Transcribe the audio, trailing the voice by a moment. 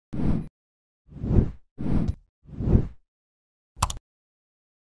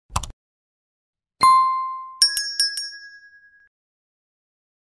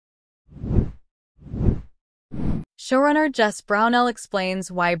Showrunner Jess Brownell explains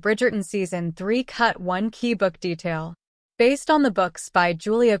why Bridgerton Season 3 cut one key book detail. Based on the books by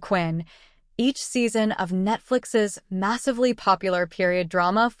Julia Quinn, each season of Netflix's massively popular period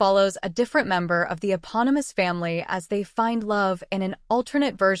drama follows a different member of the eponymous family as they find love in an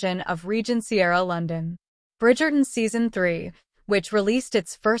alternate version of Regency-era London. Bridgerton Season 3, which released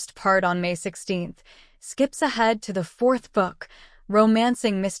its first part on May 16th, skips ahead to the fourth book,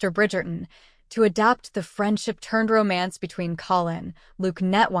 Romancing Mr. Bridgerton, to adapt the friendship-turned romance between Colin, Luke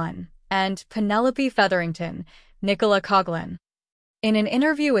Netwon, and Penelope Featherington, Nicola Coughlan. In an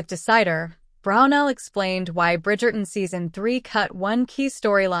interview with Decider, Brownell explained why Bridgerton Season 3 cut one key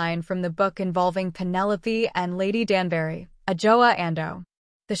storyline from the book involving Penelope and Lady Danbury, Adjoa Andoh.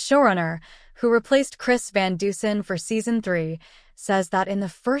 The showrunner, who replaced Chris Van Dusen for Season 3, says that in the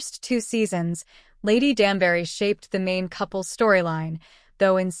first two seasons, Lady Danbury shaped the main couple's storyline,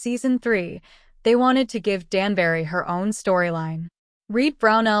 though in Season 3, they wanted to give Danbury her own storyline. Read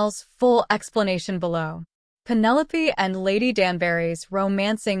Brownell's full explanation below. Penelope and Lady Danbury's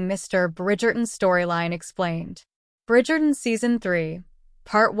Romancing Mr. Bridgerton storyline explained. Bridgerton Season 3,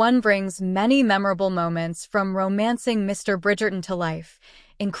 Part 1 brings many memorable moments from Romancing Mr. Bridgerton to life,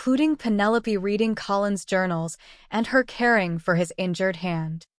 including Penelope reading Colin's journals and her caring for his injured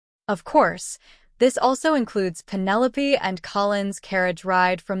hand. Of course, this also includes Penelope and Colin's carriage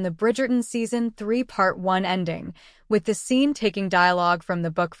ride from the Bridgerton Season 3 Part 1 ending, with the scene taking dialogue from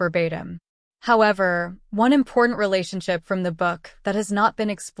the book verbatim. However, one important relationship from the book that has not been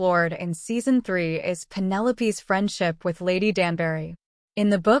explored in Season 3 is Penelope's friendship with Lady Danbury.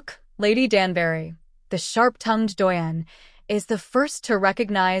 In the book, Lady Danbury, the sharp-tongued doyenne, is the first to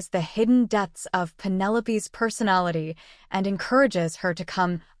recognize the hidden depths of Penelope's personality and encourages her to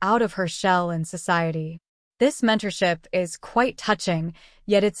come out of her shell in society. This mentorship is quite touching,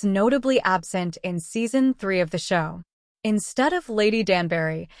 yet it's notably absent in Season 3 of the show. Instead of Lady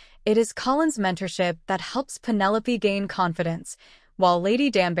Danbury, it is Colin's mentorship that helps Penelope gain confidence, while Lady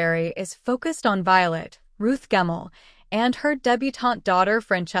Danbury is focused on Violet, Ruth Gemmell, and her debutante daughter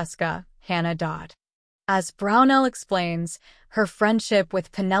Francesca, Hannah Dodd. As Brownell explains, her friendship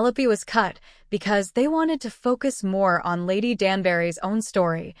with Penelope was cut because they wanted to focus more on Lady Danbury's own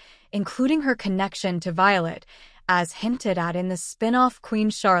story, including her connection to Violet, as hinted at in the spin-off Queen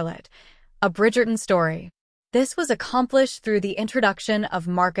Charlotte, a Bridgerton story. This was accomplished through the introduction of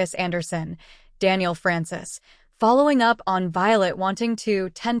Marcus Anderson, Daniel Francis, following up on Violet wanting to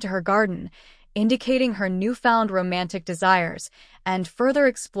tend to her garden, indicating her newfound romantic desires, and further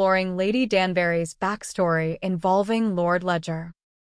exploring Lady Danbury's backstory involving Lord Ledger.